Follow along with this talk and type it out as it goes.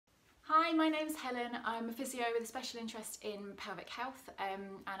Hi, my name's Helen. I'm a physio with a special interest in pelvic health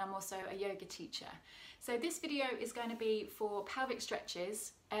and I'm also a yoga teacher. So this video is going to be for pelvic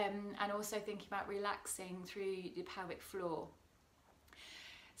stretches and also thinking about relaxing through the pelvic floor.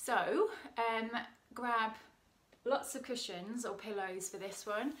 So grab lots of cushions or pillows for this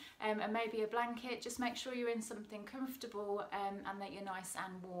one and maybe a blanket. Just make sure you're in something comfortable and that you're nice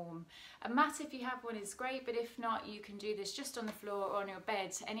and warm. A mat if you have one is great, but if not, you can do this just on the floor or on your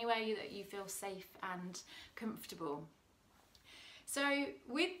bed, anywhere that you feel safe and comfortable. So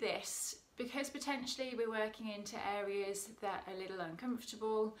with this, because potentially we're working into areas that are a little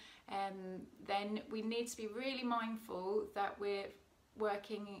uncomfortable, then we need to be really mindful that we're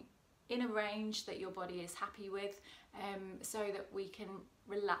working in a range that your body is happy with, so that we can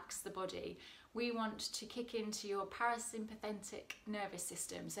relax the body. We want to kick into your parasympathetic nervous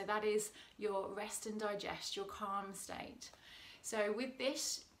system, so that is your rest and digest, your calm state. So with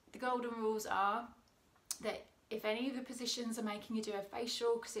this, the golden rules are that if any of the positions are making you do a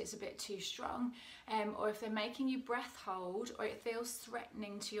facial because it's a bit too strong, or if they're making you breath hold, or it feels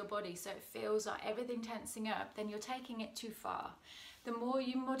threatening to your body, so it feels like everything tensing up, then you're taking it too far. The more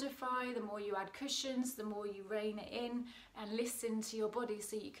you modify, the more you add cushions, the more you rein it in and listen to your body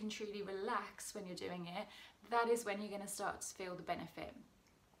so you can truly relax when you're doing it, that is when you're going to start to feel the benefit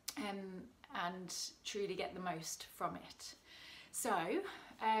and truly get the most from it. So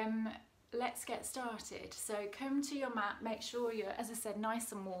let's get started. So come to your mat, make sure you're, as I said,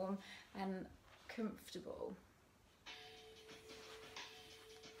 nice and warm and comfortable.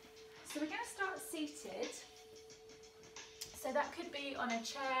 So we're going to start seated. So that could be on a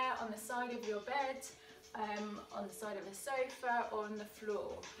chair, on the side of your bed, on the side of a sofa, or on the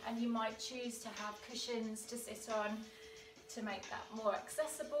floor. And you might choose to have cushions to sit on to make that more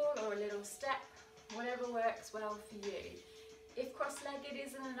accessible, or a little step, whatever works well for you. If cross-legged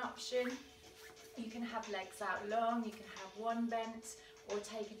isn't an option, you can have legs out long, you can have one bent, or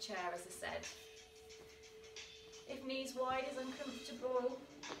take a chair, as I said. If knees wide is uncomfortable,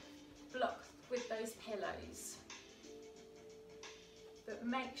 block with those pillows. But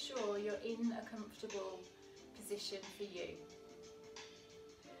make sure you're in a comfortable position for you.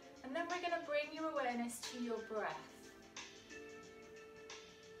 And then we're going to bring your awareness to your breath.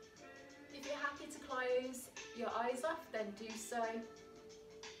 If you're happy to close your eyes off, then do so.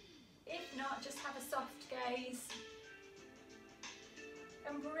 If not, just have a soft gaze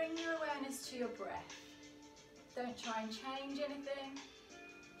and bring your awareness to your breath. Don't try and change anything,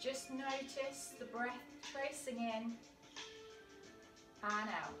 just notice the breath tracing in and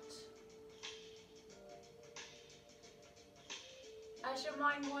out. As your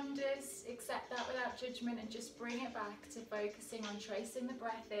mind wanders, accept that without judgment and just bring it back to focusing on tracing the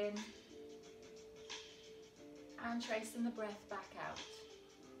breath in and tracing the breath back out.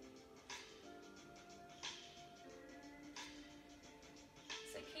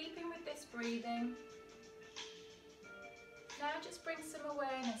 So keeping with this breathing, now just bring some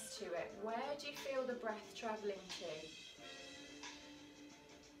awareness to it. Where do you feel the breath travelling to?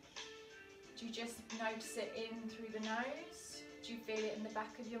 Do you just notice it in through the nose? Do you feel it in the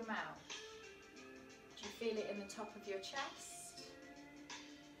back of your mouth? Do you feel it in the top of your chest?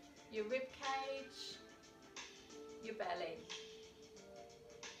 Your rib cage? Your belly?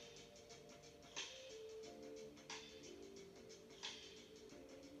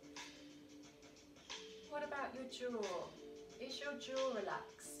 What about your jaw? Is your jaw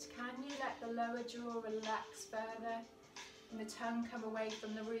relaxed? Can you let the lower jaw relax further and the tongue come away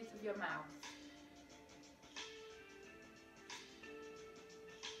from the roof of your mouth?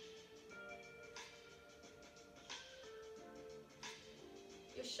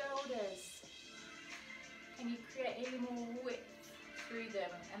 Your shoulders, can you create any more width through them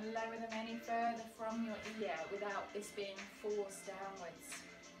and lower them any further from your ear without this being forced downwards?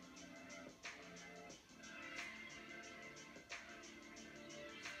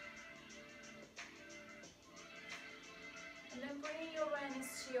 And then bringing your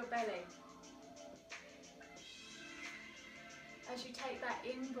awareness to your belly. As you take that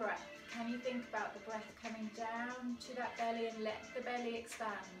in-breath, can you think about the breath coming down to that belly and let the belly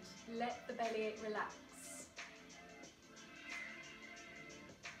expand, let the belly relax.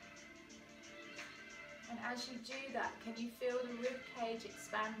 And as you do that, can you feel the rib cage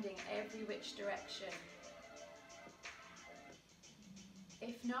expanding every which direction?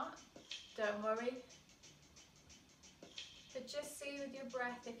 If not, don't worry. But just see with your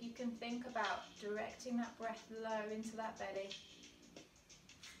breath if you can think about directing that breath low into that belly.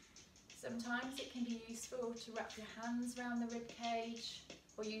 Sometimes it can be useful to wrap your hands around the rib cage,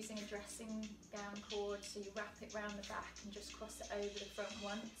 or using a dressing gown cord, so you wrap it round the back and just cross it over the front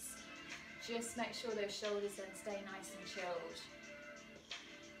once. Just make sure those shoulders then stay nice and chilled.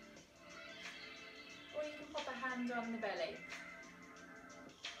 Or you can pop a hand on the belly.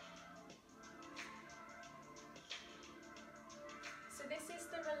 So this is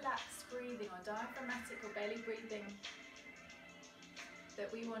the relaxed breathing or diaphragmatic or belly breathing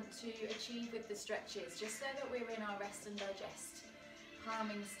that we want to achieve with the stretches, just so that we're in our rest and digest,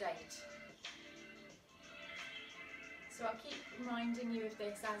 calming state. So I'll keep reminding you of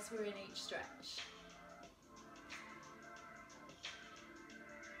this as we're in each stretch.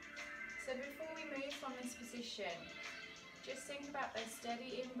 So before we move from this position, just think about those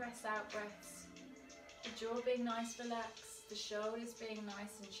steady in-breaths, out-breaths, the jaw being nice, relaxed, the shoulders being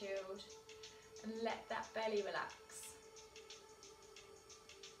nice and chilled, and let that belly relax.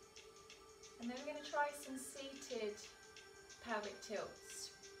 And then we're going to try some seated pelvic tilts.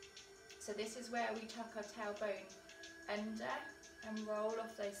 So this is where we tuck our tailbone under and roll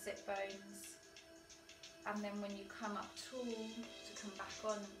off those sit bones. And then when you come up tall, to come back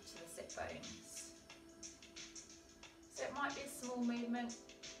on to the sit bones. So it might be a small movement.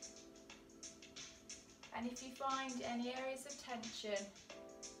 And if you find any areas of tension,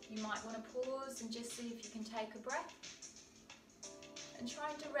 you might want to pause and just see if you can take a breath. And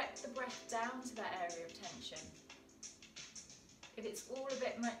try and direct the breath down to that area of tension. If it's all a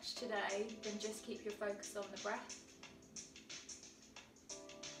bit much today, then just keep your focus on the breath.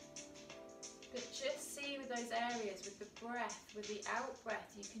 But just see with those areas, with the breath, with the out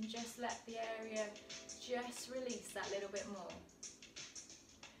breath, you can just let the area just release that little bit more.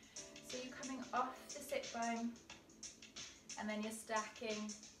 So you're coming off the sit bone and then you're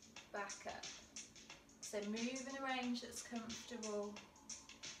stacking back up. So move in a range that's comfortable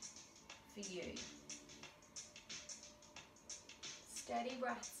for you. Steady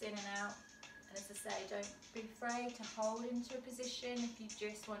breaths in and out, and as I say, don't be afraid to hold into a position if you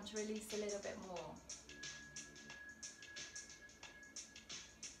just want to release a little bit more.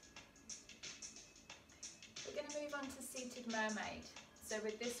 We're going to move on to seated mermaid. So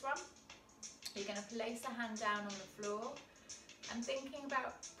with this one, you're going to place a hand down on the floor and thinking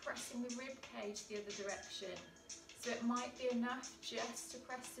about pressing the rib cage the other direction. So it might be enough just to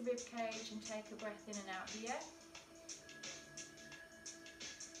press the rib cage and take a breath in and out here.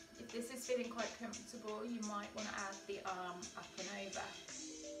 If this is feeling quite comfortable, you might want to add the arm up and over.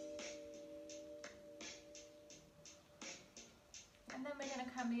 And then we're going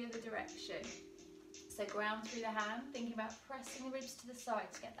to come the other direction. So ground through the hand, thinking about pressing the ribs to the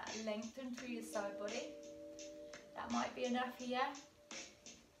side to get that lengthen through your side body. That might be enough here.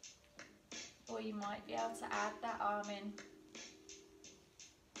 Or you might be able to add that arm in.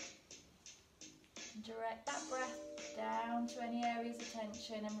 Direct that breath down to any areas of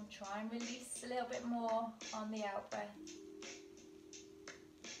tension and we'll try and release a little bit more on the out breath.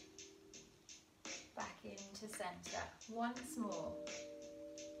 Back into centre. Once more.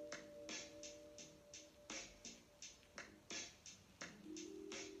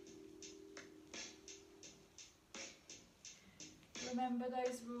 Remember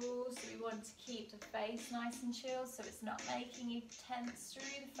those rules, we want to keep the face nice and chilled so it's not making you tense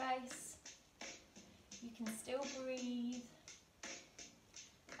through the face. You can still breathe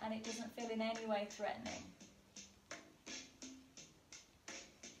and it doesn't feel in any way threatening.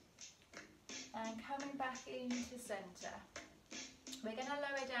 And coming back into centre, we're going to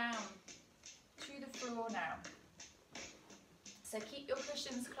lower down to the floor now. So keep your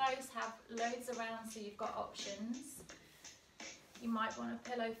cushions close, have loads around so you've got options. You might want a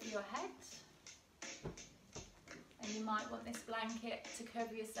pillow for your head, and you might want this blanket to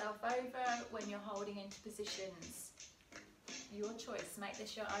cover yourself over when you're holding into positions. Your choice, make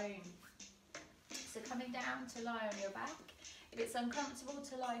this your own. So coming down to lie on your back. If it's uncomfortable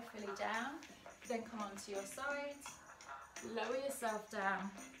to lie fully down, then come onto your sides, lower yourself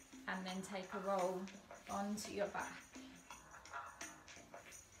down, and then take a roll onto your back.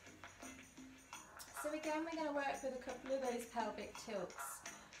 So again, we're going to work with a couple of those pelvic tilts.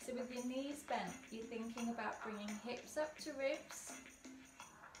 So with your knees bent, you're thinking about bringing hips up to ribs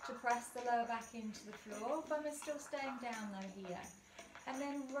to press the lower back into the floor, but we're still staying down though here. And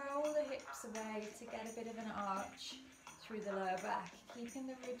then roll the hips away to get a bit of an arch through the lower back, keeping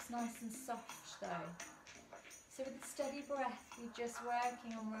the ribs nice and soft though. So with a steady breath, you're just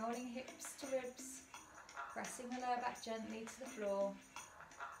working on rolling hips to ribs, pressing the lower back gently to the floor,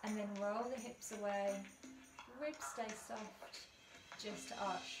 and then roll the hips away, ribs stay soft, just to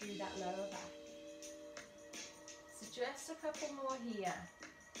arch through that lower back. So just a couple more here.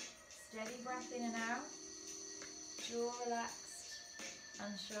 Steady breath in and out, jaw relaxed,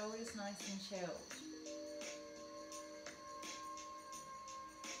 and shoulders nice and chilled.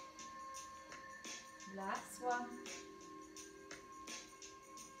 Last one.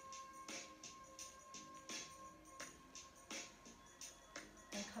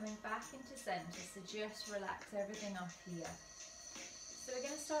 And coming back into centre, so just relax everything off here. So we're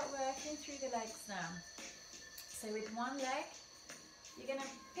going to start working through the legs now. So with one leg, you're going to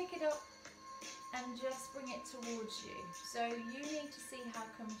pick it up and just bring it towards you. So you need to see how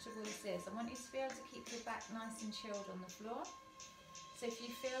comfortable this is. I want you to be able to keep your back nice and chilled on the floor. So if you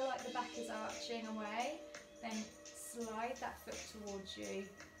feel like the back is arching away, then slide that foot towards you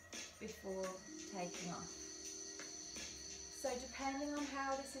before taking off. So depending on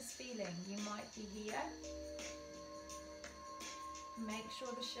how this is feeling, you might be here. Make sure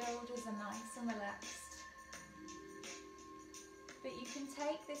the shoulders are nice and relaxed. But you can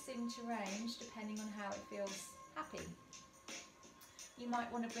take this into range depending on how it feels happy. You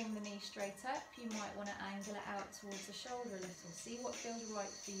might want to bring the knee straight up, you might want to angle it out towards the shoulder a little. See what feels right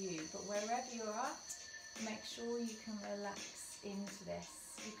for you, but wherever you're at, make sure you can relax into this.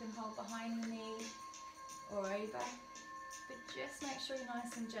 You can hold behind the knee or over, but just make sure you're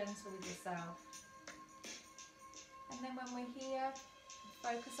nice and gentle with yourself. And then when we're here,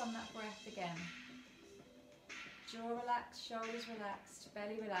 focus on that breath again. Jaw relaxed, shoulders relaxed,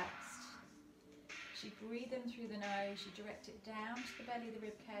 belly relaxed. As you breathe in through the nose, you direct it down to the belly of the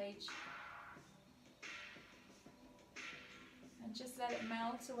rib cage. And just let it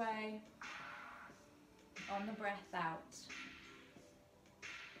melt away on the breath out.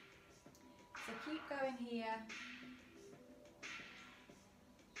 So keep going here.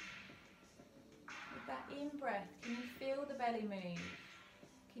 With that in-breath, can you feel the belly move?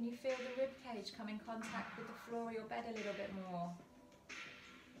 Can you feel the rib cage come in contact with the floor of your bed a little bit more?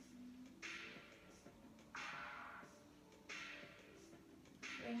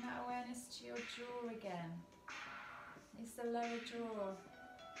 Bring that awareness to your jaw again. Is the lower jaw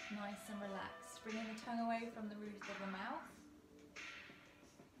nice and relaxed? Bringing the tongue away from the roof of the mouth.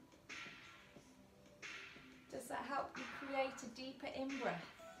 Does that help you create a deeper in-breath?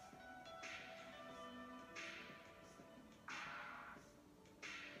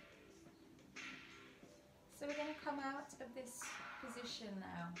 So we're going to come out of this position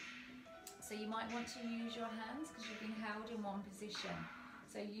now. So you might want to use your hands because you've been held in one position.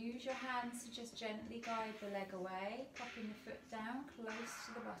 So use your hands to just gently guide the leg away, popping the foot down close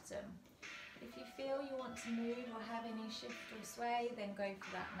to the bottom. If you feel you want to move or have any shift or sway, then go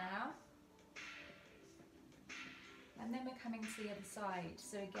for that now. And then we're coming to the other side.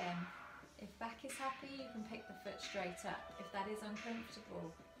 So again, if back is happy, you can pick the foot straight up. If that is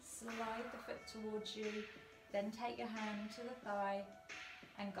uncomfortable, slide the foot towards you. Then take your hand to the thigh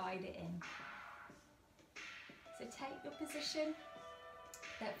and guide it in. So take your position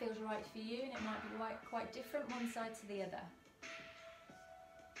that feels right for you, and it might be quite different one side to the other.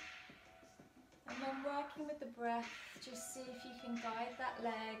 And then working with the breath, just see if you can guide that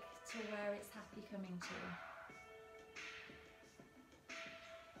leg to where it's happy coming to.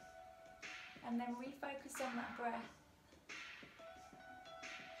 And then refocus on that breath.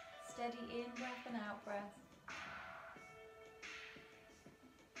 Steady in breath and out breath.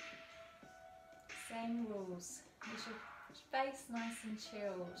 Same rules. Is your face nice and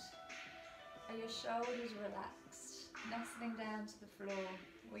chilled? Are your shoulders relaxed, nestling down to the floor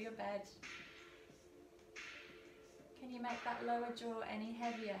or your bed? Can you make that lower jaw any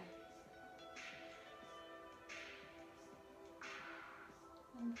heavier?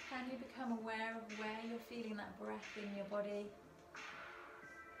 And can you become aware of where you're feeling that breath in your body?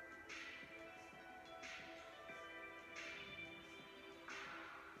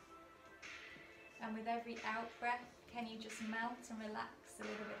 And with every out breath, can you just melt and relax a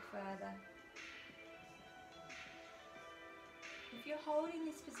little bit further? If you're holding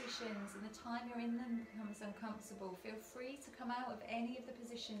these positions and the time you're in them becomes uncomfortable, feel free to come out of any of the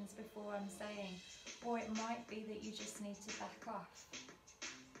positions before I'm saying, or it might be that you just need to back off.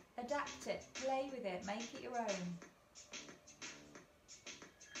 Adapt it, play with it, make it your own.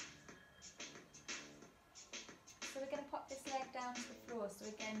 So we're going to pop this leg down to the floor. So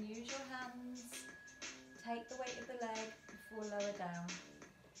again, use your hands, take the weight of the leg before lower down.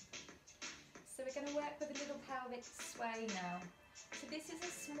 So we're going to work with a little pelvic sway now. So this is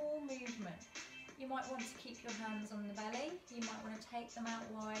a small movement. You might want to keep your hands on the belly. You might want to take them out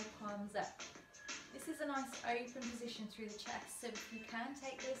wide, palms up. This is a nice open position through the chest. So if you can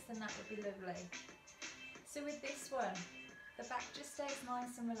take this, then that would be lovely. So with this one, the back just stays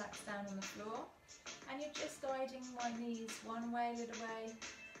nice and relaxed down on the floor. And you're just guiding my knees one way, little way,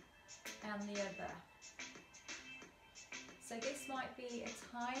 and the other. So this might be a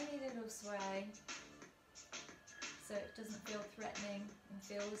tiny little sway, so it doesn't feel threatening and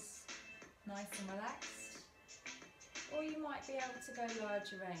feels nice and relaxed. Or you might be able to go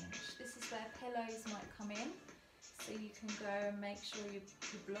larger range. This is where pillows might come in. So you can go and make sure you're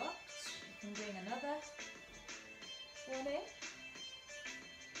blocked. You can bring another one in.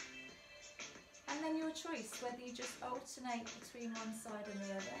 And then your choice, whether you just alternate between one side and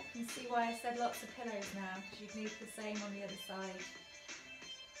the other. You can see why I said lots of pillows now, because you'd need the same on the other side.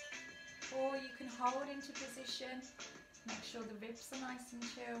 Or you can hold into position, make sure the ribs are nice and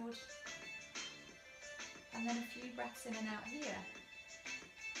chilled. And then a few breaths in and out here.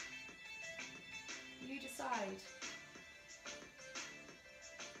 You decide.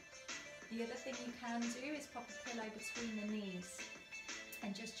 The other thing you can do is pop a pillow between the knees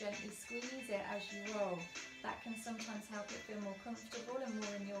and just gently squeeze it as you roll. That can sometimes help it feel more comfortable and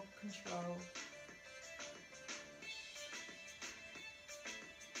more in your control.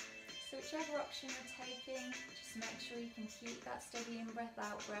 So whichever option you're taking, just make sure you can keep that steady in-breath,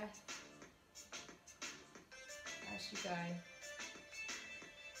 out-breath as you go.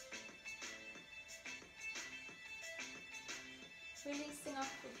 Releasing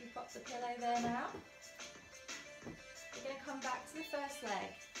off if you pop the pillow there now. You're going to come back to the first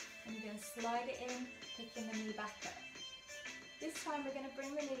leg and you're going to slide it in, picking the knee back up. This time we're going to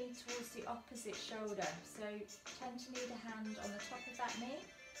bring the knee towards the opposite shoulder. So tend to need a hand on the top of that knee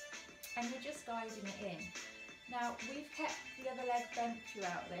and you're just guiding it in. Now we've kept the other leg bent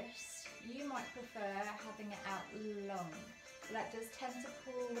throughout this. You might prefer having it out long. So that does tend to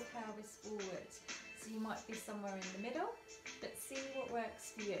pull the pelvis forward. So you might be somewhere in the middle, but see what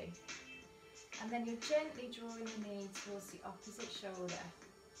works for you. And then you're gently drawing the knee towards the opposite shoulder.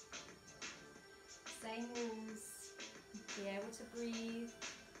 Same rules. Be able to breathe,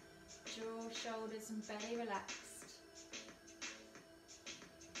 jaw, shoulders and belly relaxed.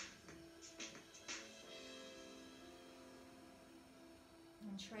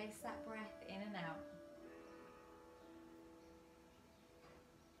 And trace that breath in and out.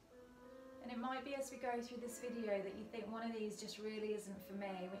 And it might be as we go through this video that you think one of these just really isn't for me,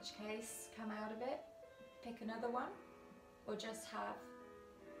 in which case come out of it, pick another one, or just have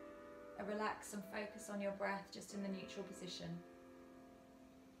a relax and focus on your breath just in the neutral position.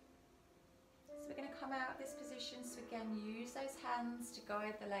 So we're going to come out of this position, so again use those hands to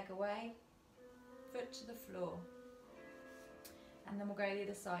guide the leg away, foot to the floor. And then we'll go the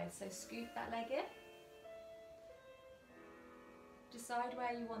other side, so scoop that leg in. Decide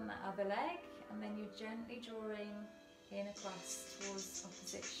where you want that other leg, and then you're gently drawing in across towards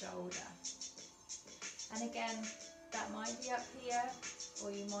opposite shoulder. And again, that might be up here,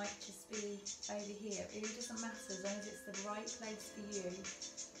 or you might just be over here. It really doesn't matter as long as it's the right place for you.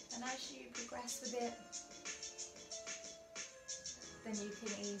 And as you progress with it, then you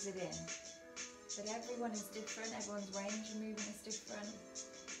can ease it in. But everyone is different, everyone's range of movement is different.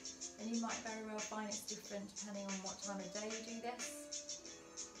 And you might very well find it's different depending on what time of day you do this,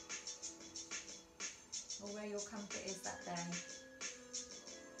 or where your comfort is that day.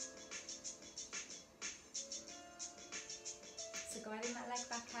 So guiding that leg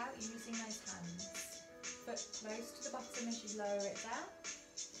back out using those hands. Foot close to the bottom as you lower it down.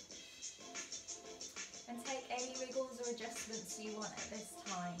 And take any wiggles or adjustments you want at this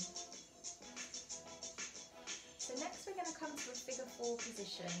time. So next we're going to come to a figure 4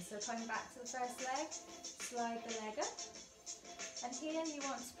 position. So coming back to the first leg, slide the leg up. And here you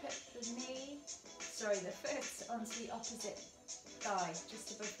want to put the foot onto the opposite thigh,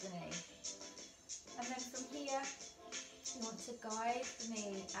 just above the knee. And then from here, you want to guide the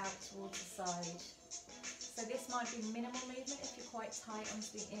knee out towards the side. So this might be minimal movement if you're quite tight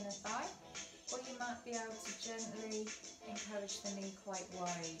onto the inner thigh, or you might be able to gently encourage the knee quite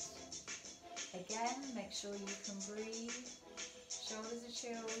wide. Again, make sure you can breathe, shoulders are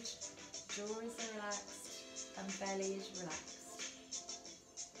chilled, jaw is relaxed, and belly is relaxed.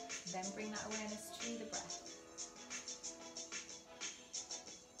 Then bring that awareness to the breath.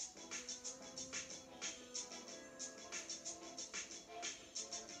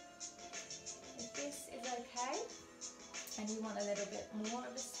 If this is okay, and you want a little bit more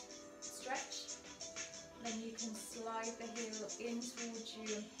of a stretch, then you can slide the heel in towards you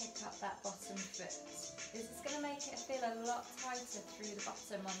and pick up that bottom foot. This is going to make it feel a lot tighter through the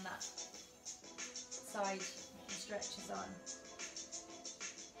bottom on that side the stretch is on.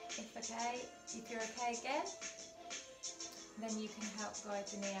 If you're okay again, then you can help guide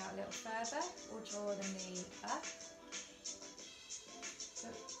the knee out a little further or draw the knee up.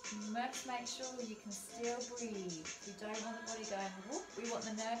 But you must make sure you can still breathe. We don't want the body going whoop. We want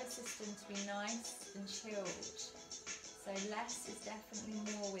the nervous system to be nice and chilled. So less is definitely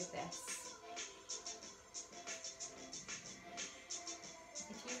more with this.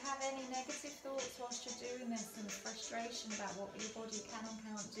 If you have any negative thoughts whilst you're doing this and frustration about what your body can and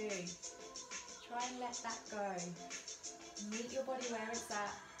can't do, try and let that go. Meet your body where it's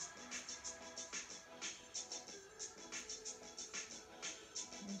at.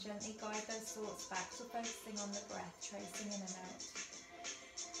 And gently guide those thoughts back to focusing on the breath, tracing in and out.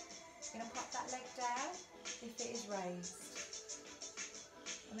 You're going to pop that leg down if it is raised.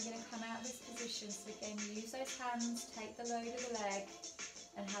 And we're going to come out of this position, so again use those hands, take the load of the leg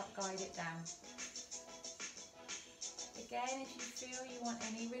and help guide it down. Again, if you feel you want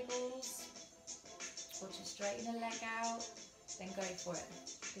any wriggles or to straighten the leg out, then go for it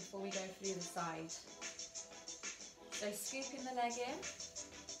before we go for the other side. So scooping the leg in,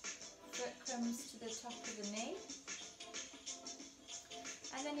 foot comes to the top of the knee,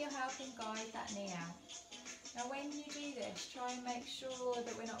 and then you're helping guide that knee out. Now when you do this, try and make sure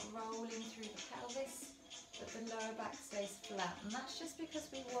that we're not rolling through the pelvis, that the lower back stays flat. And that's just because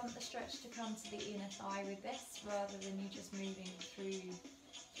we want the stretch to come to the inner thigh with this, rather than you just moving through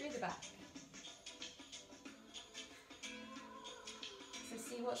the back. So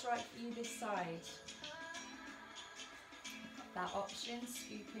see what's right for you this side. That option,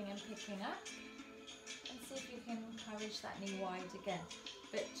 scooping and picking up. And see if you can encourage that knee wide again.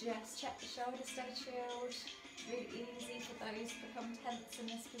 But just check the shoulders stay chilled. Really easy for those to become tense in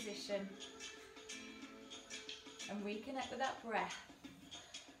this position. And reconnect with that breath.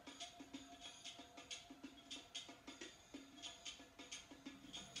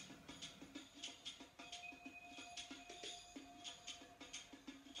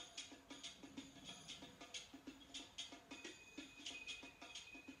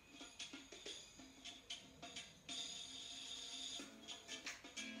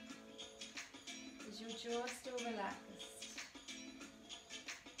 Is your jaw still relaxed?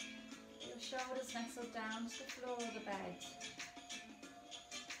 Your shoulders nestled down to the floor of the bed.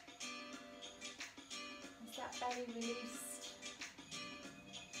 Is that belly released?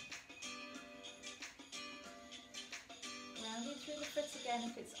 Rounding through the foot again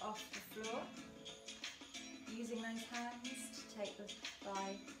if it's off the floor. Using those hands to take the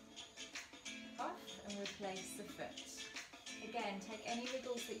thigh off and replace the foot. Again, take any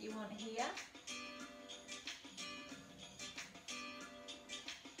wiggles that you want here.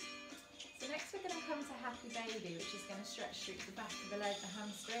 Next we're going to come to Happy Baby, which is going to stretch through the back of the leg, the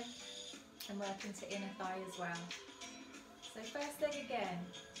hamstring, and work into inner thigh as well. So first leg again,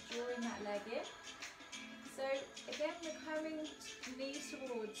 drawing that leg in. So again we're coming knee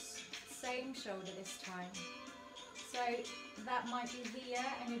towards same shoulder this time. So that might be here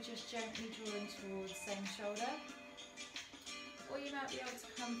and you're just gently drawing towards same shoulder. Or you might be able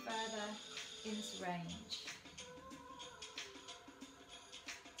to come further into range.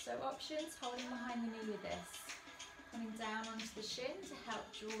 So options, holding behind the knee with this, coming down onto the shin to help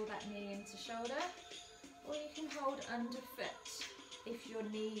draw that knee into shoulder, or you can hold underfoot if your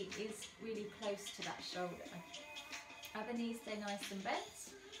knee is really close to that shoulder. Other knees stay nice and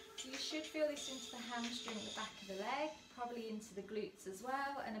bent, so you should feel this into the hamstring at the back of the leg, probably into the glutes as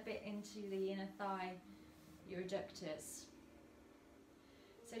well, and a bit into the inner thigh, your adductors.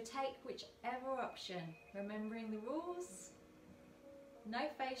 So take whichever option, remembering the rules. No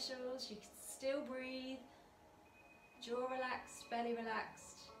facials, you can still breathe, jaw relaxed, belly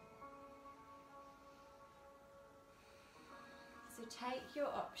relaxed. So take your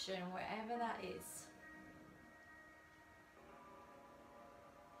option, wherever that is.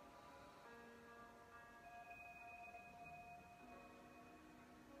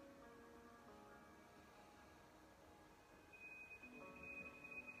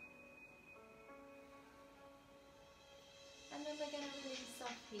 And then we're going to release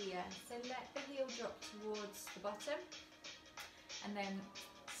off here. So let the heel drop towards the bottom and then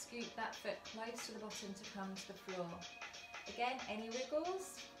scoop that foot close to the bottom to come to the floor. Again, any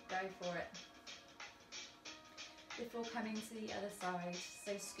wiggles, go for it. Before coming to the other side.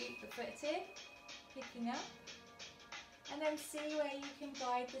 So scoop the foot in, picking up, and then see where you can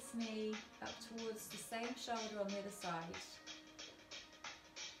guide this knee up towards the same shoulder on the other side.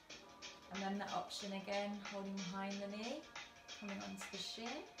 And then that option again, holding behind the knee, coming onto the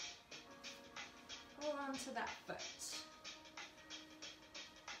shin or onto that foot.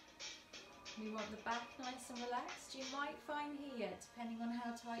 We want the back nice and relaxed. You might find here, depending on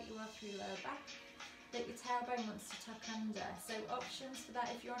how tight you are through lower back, that your tailbone wants to tuck under. So options for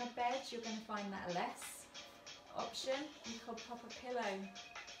that, if you're on a bed, you're going to find that less. Option, you could pop a pillow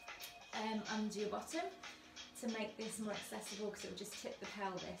under your bottom to make this more accessible, because it will just tip the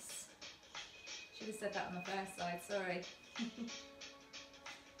pelvis. Should have said that on the first side, sorry.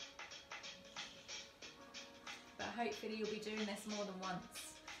 But hopefully you'll be doing this more than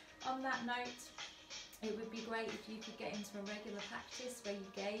once. On that note, it would be great if you could get into a regular practice where you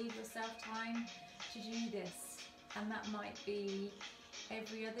gave yourself time to do this, and that might be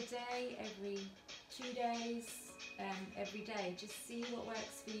every other day, every 2 days, every day. Just see what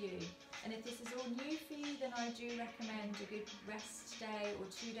works for you. And if this is all new for you, then I do recommend a good rest day or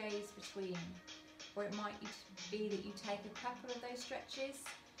 2 days between. Or it might be that you take a couple of those stretches,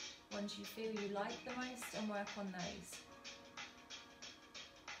 ones you feel you like the most, and work on those.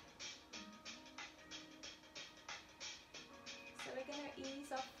 So we're going to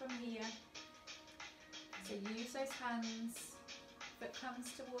ease off from here. So use those hands, foot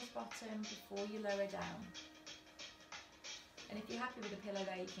comes towards bottom before you lower down. And if you're happy with the pillow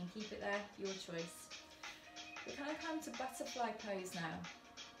there, you can keep it there, your choice. We're going to come to butterfly pose now.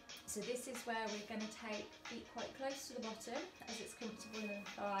 So this is where we're going to take feet quite close to the bottom as it's comfortable in the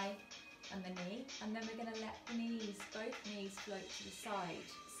thigh and the knee. And then we're going to let the knees, both knees, float to the side.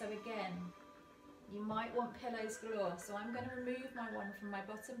 So again, you might want pillows galore. So I'm going to remove my one from my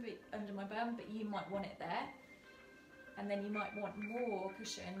bottom, under my bum, but you might want it there. And then you might want more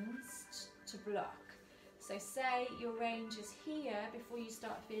cushions to block. So say your range is here before you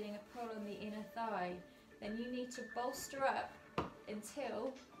start feeling a pull on the inner thigh, then you need to bolster up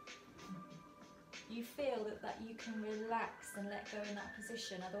until you feel that you can relax and let go in that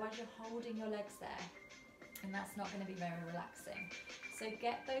position. Otherwise you're holding your legs there, and that's not going to be very relaxing. So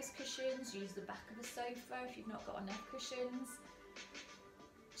get those cushions, use the back of a sofa if you've not got enough cushions,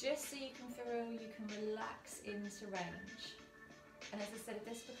 just so you can feel you can relax into range. And as I said, if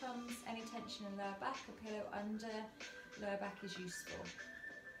this becomes any tension in lower back, a pillow under lower back is useful.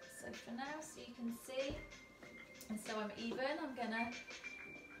 So for now, so you can see, and so I'm even, I'm gonna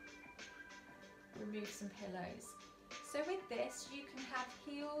remove some pillows. So with this, you can have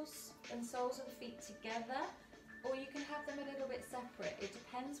heels and soles of the feet together, or you can have them a little bit separate. It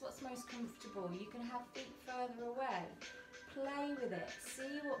depends what's most comfortable. You can have feet further away. Play with it,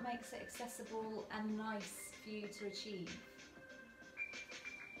 see what makes it accessible and nice for you to achieve.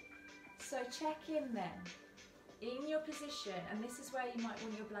 So check in then, in your position, and this is where you might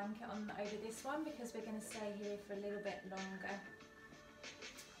want your blanket on over this one, because we're going to stay here for a little bit longer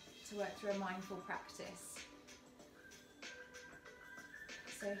to work through a mindful practice.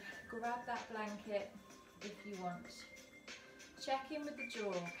 So grab that blanket if you want. Check in with the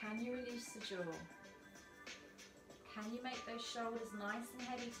jaw. Can you release the jaw? Can you make those shoulders nice and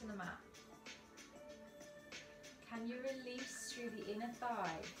heavy to the mat? Can you release through the inner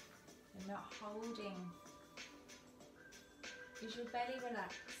thigh? You're not holding. Is your belly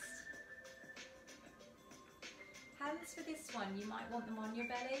relaxed? Hands for this one, you might want them on your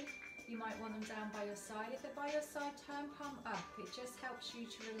belly, you might want them down by your side. If they're by your side, turn palm up. It just helps you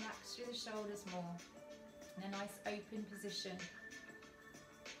to relax through the shoulders more in a nice open position.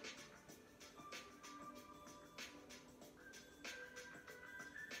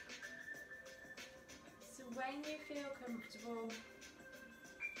 So when you feel comfortable,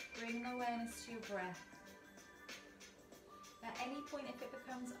 bring awareness to your breath. At any point, if it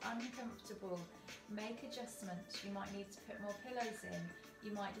becomes uncomfortable, make adjustments. You might need to put more pillows in.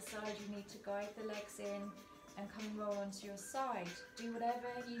 You might decide you need to guide the legs in and come and roll onto your side. Do whatever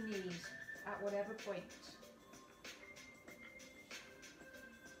you need at whatever point.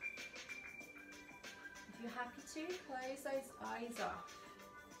 If you're happy to, close those eyes off.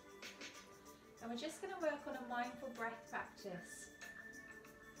 And we're just going to work on a mindful breath practice.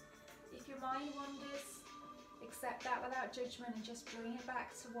 If your mind wanders, accept that without judgment and just bring it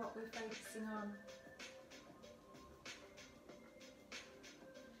back to what we're focusing on.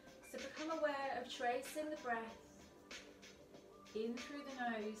 So become aware of tracing the breath in through the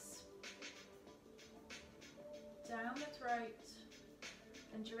nose, down the throat,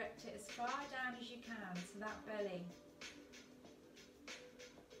 and direct it as far down as you can to that belly.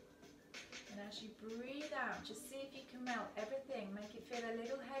 And as you breathe out, just see if you can melt everything. Make it feel a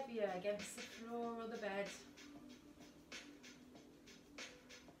little heavier against the floor or the bed.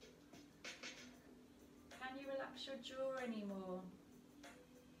 Can you relax your jaw anymore?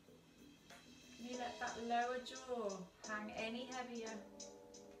 Can you let that lower jaw hang any heavier?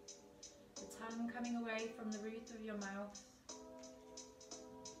 The tongue coming away from the roof of your mouth.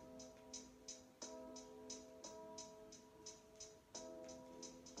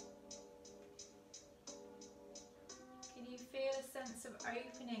 Feel a sense of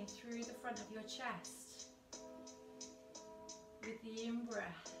opening through the front of your chest with the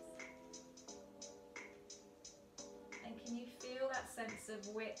in-breath. And can you feel that sense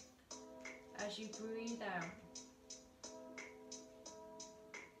of width as you breathe out?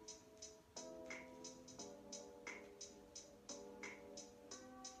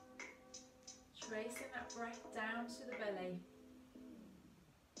 tracing that breath down to the belly.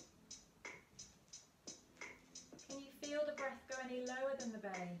 Can you feel the breath go any lower than the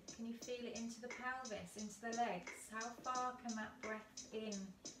belly? Can you feel it into the pelvis, into the legs? How far can that breath in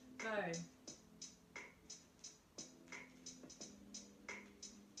go?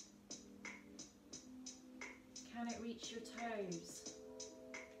 Can it reach your toes?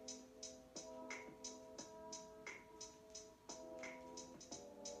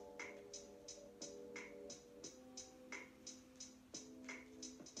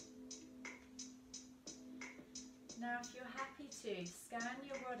 Now, if you're happy to, scan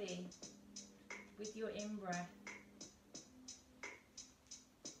your body with your in-breath.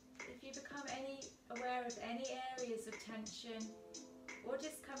 If you become aware of any areas of tension or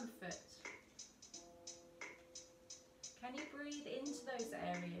discomfort, can you breathe into those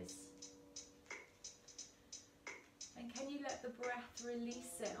areas? And can you let the breath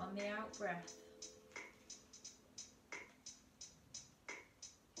release it on the out-breath?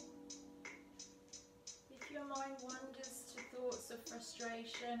 If your mind wanders to thoughts of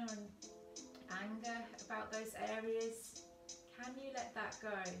frustration or anger about those areas, can you let that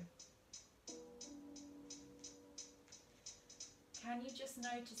go? Can you just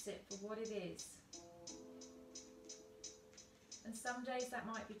notice it for what it is? And some days that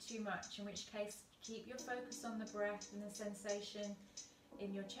might be too much, in which case keep your focus on the breath and the sensation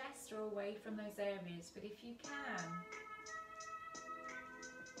in your chest or away from those areas. But if you can,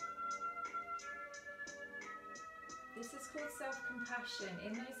 this is called self-compassion.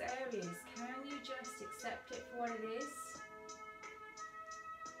 In those areas, can you just accept it for what it is?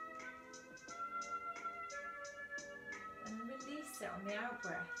 And release it on the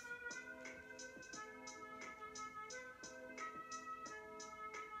out-breath.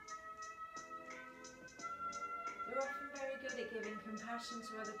 We're often very good at giving compassion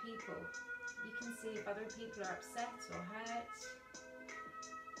to other people. You can see if other people are upset or hurt.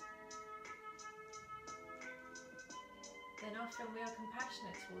 Then often we are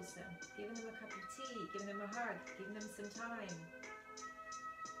compassionate towards them, giving them a cup of tea, giving them a hug, giving them some time.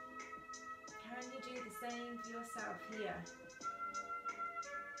 Can you do the same for yourself here?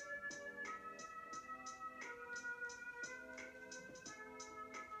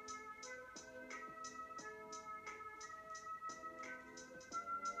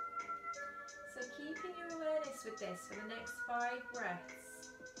 So keeping your awareness with this for the next 5 breaths.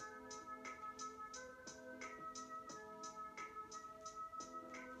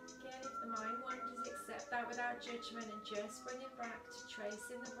 That without judgment, and just bring it back to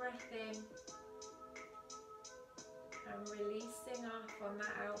tracing the breath in and releasing off on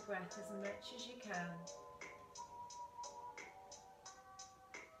that out breath as much as you can.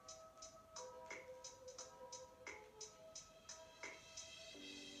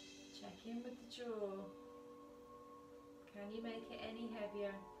 Check in with the jaw. Can you make it any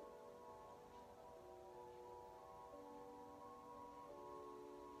heavier?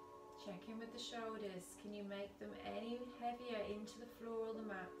 Check in with the shoulders. Can you make them any heavier into the floor or the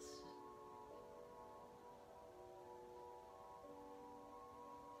mat?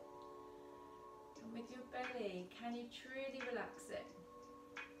 And with your belly, can you truly relax it?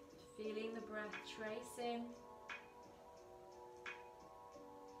 Feeling the breath tracing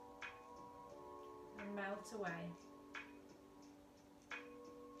and melt away.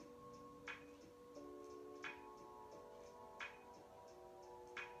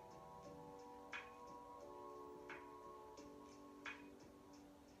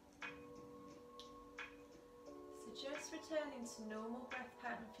 Just returning to normal breath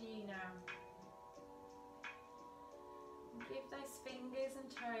pattern for you now. And give those fingers and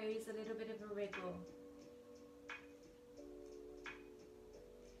toes a little bit of a wriggle.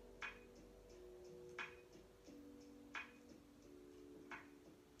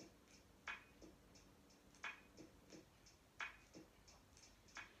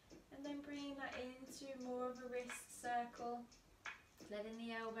 And then bringing that into more of a wrist circle, letting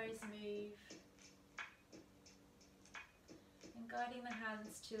the elbows move. Guiding the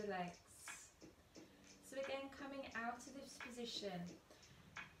hands to the legs. So again, coming out of this position,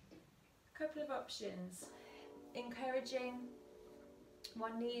 a couple of options. Encouraging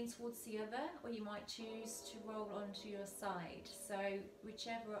one knee in towards the other, or you might choose to roll onto your side. So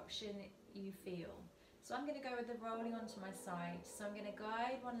whichever option you feel. So I'm going to go with the rolling onto my side. So I'm going to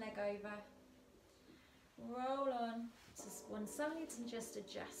guide one leg over, roll on to one side and just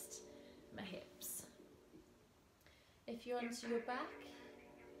adjust my hips. If you're onto your back,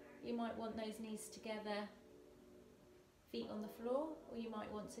 you might want those knees together, feet on the floor, or you might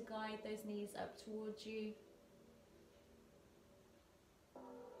want to guide those knees up towards you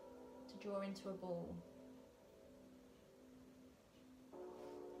to draw into a ball.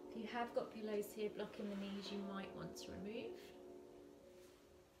 If you have got pillows here blocking the knees, you might want to remove.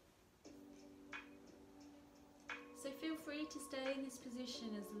 So feel free to stay in this position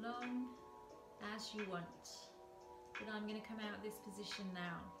as long as you want. But I'm going to come out of this position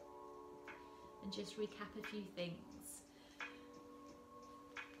now and just recap a few things.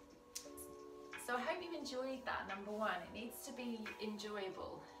 So I hope you've enjoyed that, number one. It needs to be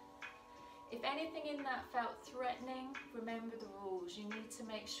enjoyable. If anything in that felt threatening, remember the rules. You need to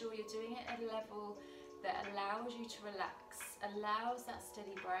make sure you're doing it at a level that allows you to relax, allows that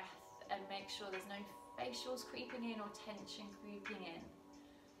steady breath, and make sure there's no facials creeping in or tension creeping in.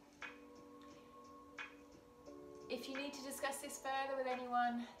 If you need to discuss this further with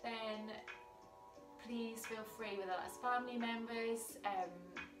anyone, then please feel free, whether that's family members,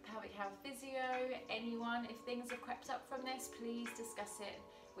 pelvic health physio, anyone. If things have crept up from this, please discuss it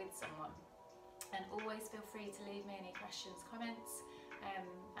with someone. And always feel free to leave me any questions, comments,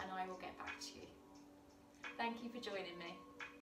 and I will get back to you. Thank you for joining me.